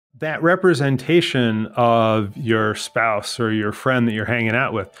that representation of your spouse or your friend that you're hanging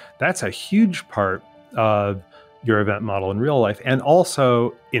out with, that's a huge part of your event model in real life. And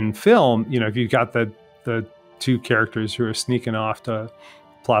also in film, if you've got the two characters who are sneaking off to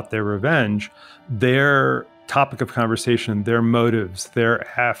plot their revenge, their topic of conversation, their motives, their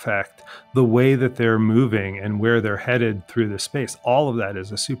affect, the way that they're moving and where they're headed through the space, all of that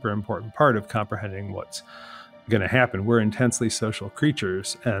is a super important part of comprehending what's going to happen. We're intensely social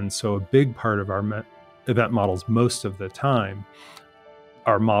creatures. And so a big part of our event models most of the time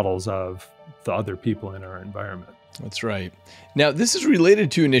are models of the other people in our environment. That's right. Now, this is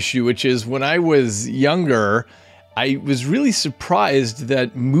related to an issue, which is when I was younger, I was really surprised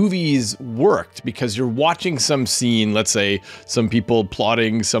that movies worked because you're watching some scene, let's say some people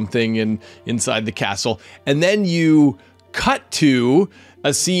plotting something inside the castle, and then you cut to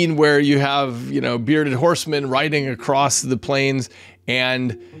a scene where you have, bearded horsemen riding across the plains,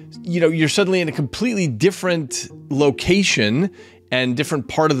 and, you're suddenly in a completely different location and different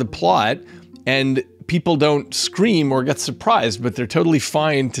part of the plot, and people don't scream or get surprised, but they're totally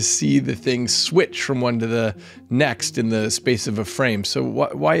fine to see the thing switch from one to the next in the space of a frame. So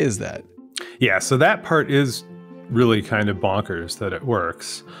why is that? Yeah, so that part is really kind of bonkers that it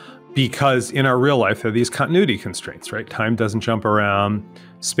works, because in our real life, there are these continuity constraints, right? Time doesn't jump around,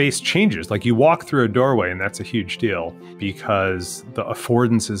 space changes. Like you walk through a doorway and that's a huge deal because the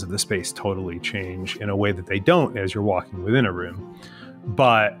affordances of the space totally change in a way that they don't as you're walking within a room.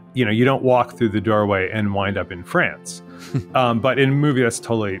 But, you don't walk through the doorway and wind up in France. But in a movie, that's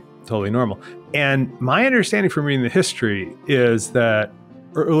totally normal. And my understanding from reading the history is that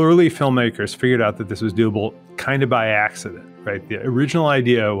early filmmakers figured out that this was doable kind of by accident, right? The original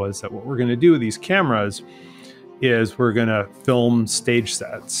idea was that what we're going to do with these cameras is we're going to film stage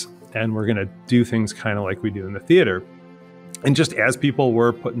sets and we're going to do things kind of like we do in the theater. And just as people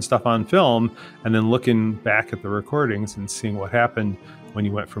were putting stuff on film and then looking back at the recordings and seeing what happened when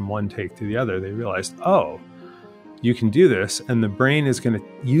you went from one take to the other, they realized, oh, you can do this. And the brain is going to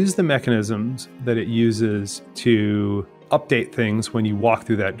use the mechanisms that it uses to update things when you walk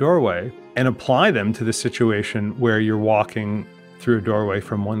through that doorway and apply them to the situation where you're walking through a doorway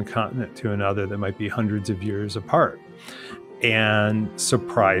from one continent to another that might be hundreds of years apart. And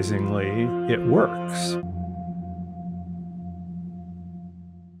surprisingly, it works.